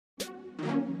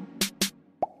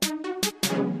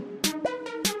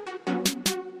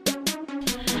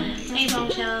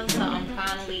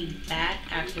finally back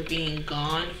after being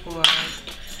gone for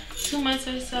 2 months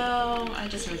or so. I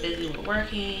just been busy with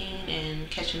working and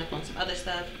catching up on some other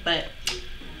stuff, but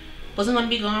wasn't going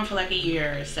to be gone for like a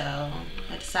year or so.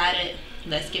 I decided,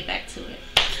 let's get back to it.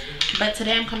 But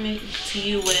today I'm coming to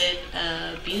you with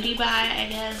a beauty buy, I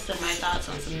guess, and my thoughts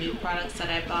on some new products that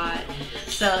I bought.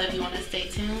 So if you want to stay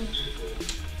tuned.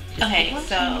 Okay,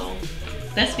 so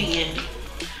let's begin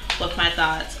with my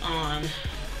thoughts on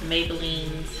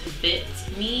Maybelline's Fit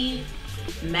Me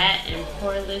Matte and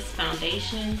Poreless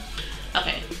Foundation.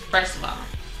 Okay, first of all,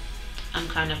 I'm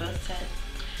kind of upset.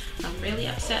 I'm really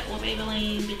upset with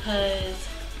Maybelline because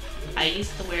I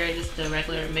used to wear just the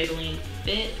regular Maybelline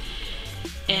Fit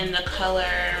in the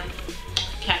color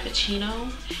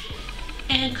Cappuccino,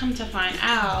 and come to find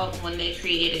out when they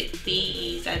created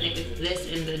these, I think it's this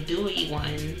in the dewy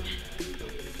one,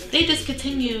 they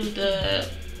discontinued the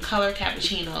color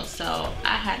Cappuccino. So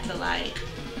I had to like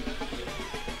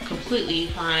completely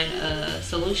find a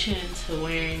solution to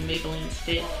wearing Maybelline's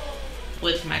Fit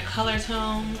with my color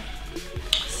tone.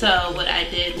 So what I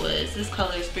did was, this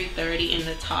color is 330 in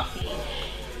the toffee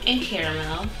and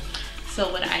caramel. So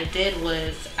what I did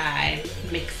was I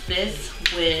mixed this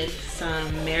with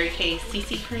some Mary Kay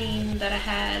CC cream that I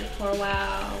had for a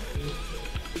while.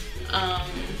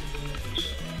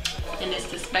 And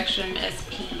it's the Spectrum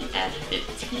SPF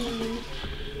 15.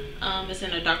 It's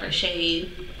in a darker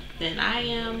shade than I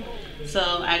am.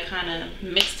 So I kind of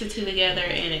mixed the two together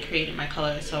and it created my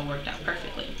color, so it worked out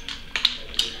perfectly.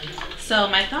 So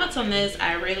my thoughts on this,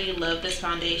 I really love this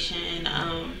foundation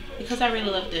because I really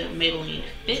love the Maybelline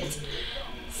Fit.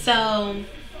 So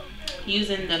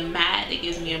using the matte, it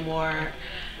gives me a more,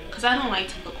 because I don't like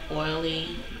to look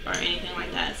oily or anything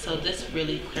like that, so this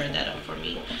really cleared that up for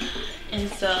me. And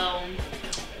so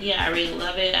yeah, I really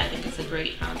love it. I think it's a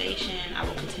great foundation. I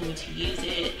will continue to use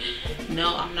it.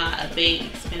 No, I'm not a big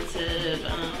expensive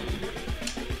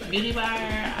beauty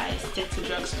buyer. I stick to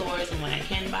drugstores, and when I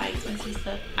can buy expensive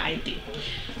stuff, I do.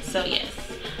 So yes,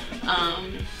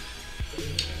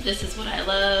 this is what I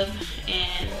love,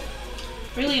 and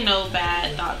really no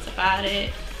bad thoughts about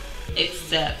it,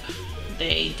 except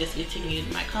they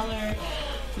discontinued my color.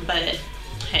 But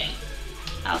hey,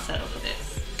 I'll settle for this.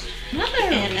 Another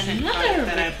product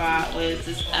that I bought was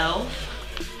this e.l.f.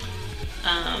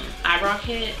 Eyebrow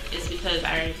Kit. Is because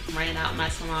I ran out my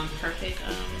Salon Perfect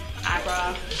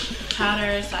eyebrow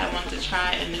powder, so I wanted to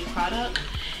try a new product.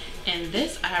 And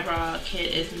this eyebrow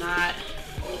kit is not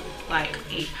like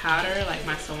a powder like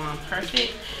my Salon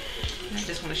Perfect. And I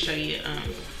just want to show you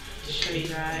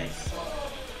guys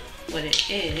what it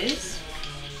is.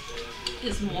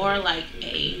 It's more like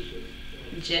a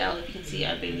gel. If you can see,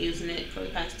 I've been using it for the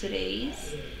past 2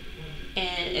 days,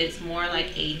 and it's more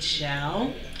like a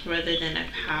gel rather than a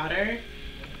powder,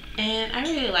 and I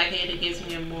really like it. It gives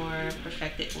me a more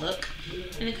perfected look,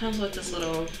 and it comes with this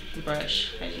little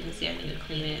brush. As you can see, I need to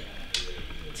clean it,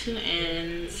 2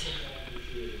 ends.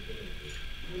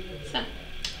 So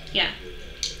yeah,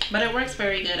 but it works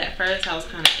very good. At first I was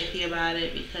kind of iffy about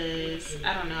it because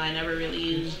I don't know, I never really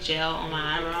used gel on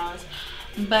my eyebrows,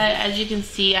 but as you can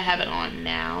see, I have it on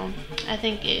now. I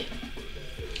think it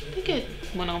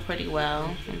went on pretty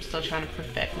well. I'm still trying to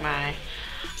perfect my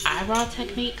eyebrow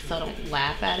technique, so don't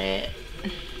laugh at it.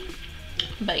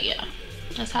 But yeah,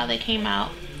 that's how they came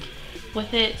out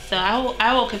with it. So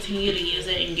I will continue to use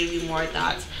it and give you more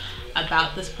thoughts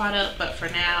about this product, but for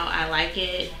now I like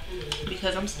it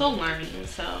because I'm still learning.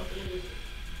 So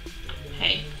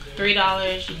hey,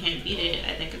 $3, you can't beat it.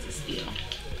 I think it's a steal.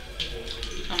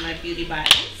 On my beauty buy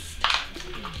list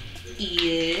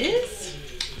is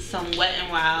some Wet n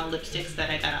Wild lipsticks that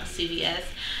I got at CVS.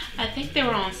 I think they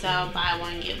were on sale, buy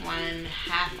one get one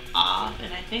half off,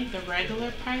 and I think the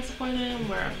regular price for them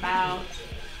were about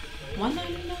 $1.99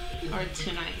 or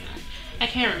 $2.99. I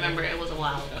can't remember, it was a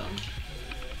while ago.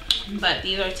 But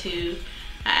these are two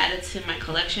I added to my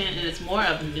collection, and it's more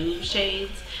of nude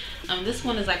shades. This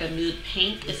one is like a nude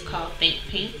pink. It's called Think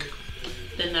Pink.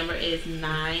 The number is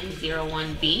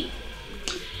 901B.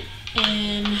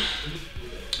 And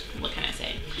what can I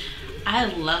say? I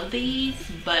love these,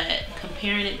 but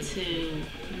comparing it to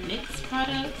NYX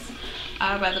products,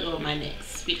 I'd rather go with my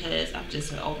NYX because I'm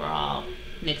just an overall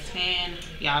NYX fan.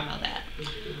 Y'all know that.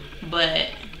 But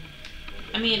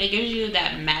I mean, it gives you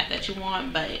that matte that you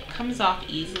want, but it comes off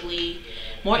easily,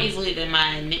 more easily than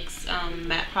my NYX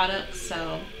matte products.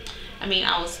 So I mean,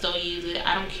 I will still use it.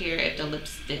 I don't care if the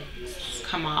lipsticks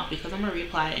come off because I'm gonna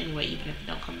reapply it anyway, even if it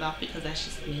don't come off, because that's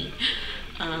just me.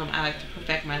 I like to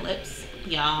perfect my lips.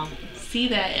 Y'all see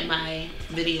that in my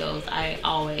videos. I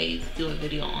always do a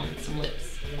video on some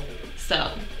lips.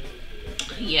 So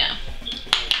yeah.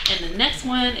 And the next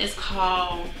one is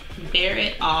called Bare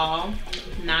It All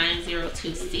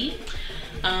 902C.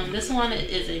 This one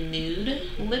is a nude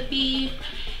lippy,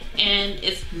 and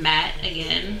it's matte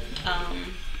again.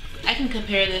 I can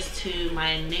compare this to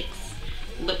my NYX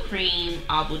lip cream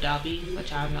Abu Dhabi,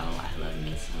 which y'all know I love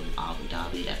me some Abu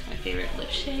Dhabi. That's my favorite lip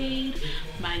shade,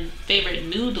 my favorite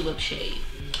nude lip shade,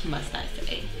 must I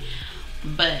say.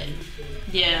 But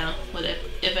yeah,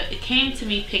 if it came to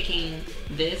me picking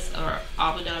this or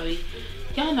Abu Dhabi,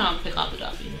 y'all know I'm pick Abu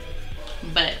Dhabi,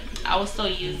 but I will still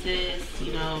use this,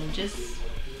 you know, just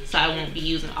so I won't be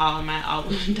using all of my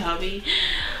Abu Dhabi.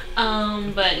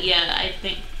 But yeah, I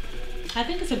think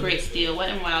it's a great steal. Wet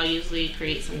n Wild usually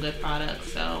creates some good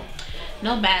products, so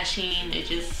no bashing. It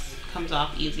just comes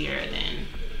off easier than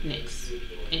NYX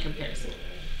in comparison.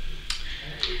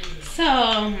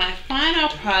 So my final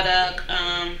product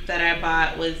that I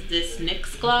bought was this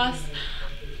NYX gloss.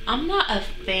 I'm not a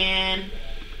fan.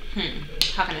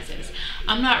 How can I say this?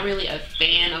 I'm not really a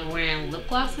fan of wearing lip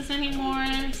glosses anymore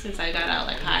since I got out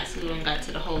like high school and got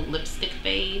to the whole lipstick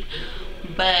fade.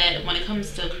 But when it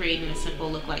comes to creating a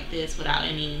simple look like this without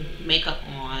any makeup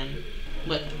on,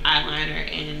 with eyeliner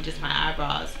and just my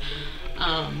eyebrows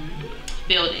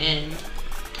filled in,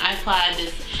 I applied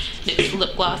this NYX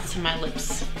lip gloss to my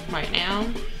lips right now.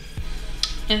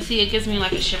 And see, it gives me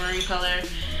like a shimmery color,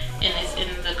 and it's in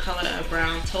the color of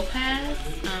brown topaz.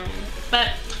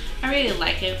 But I really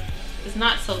like it. It's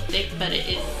not so thick, but it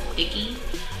is sticky.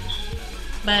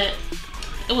 But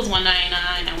it was $1.99.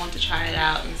 I wanted to try it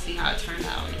out and see how it turned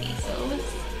out on me. So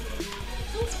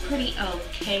it was pretty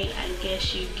okay, I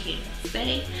guess you can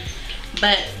say.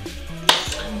 But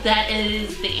that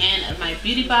is the end of my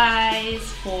beauty buys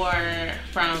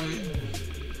from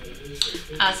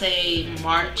I'll say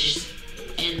March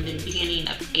and the beginning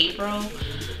of April.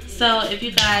 So if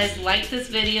you guys like this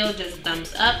video, just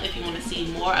thumbs up. If you want to see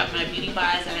more of my beauty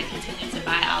buys that I continue to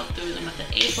buy out through the month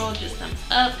of April, just thumbs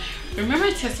up. Remember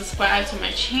to subscribe to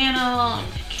my channel.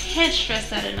 I can't stress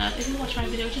that enough. If you watch my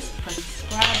video, just press the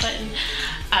subscribe button.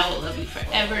 I will love you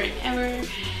forever and ever.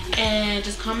 And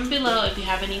just comment below if you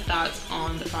have any thoughts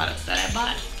on the products that I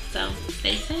bought. So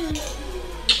stay tuned.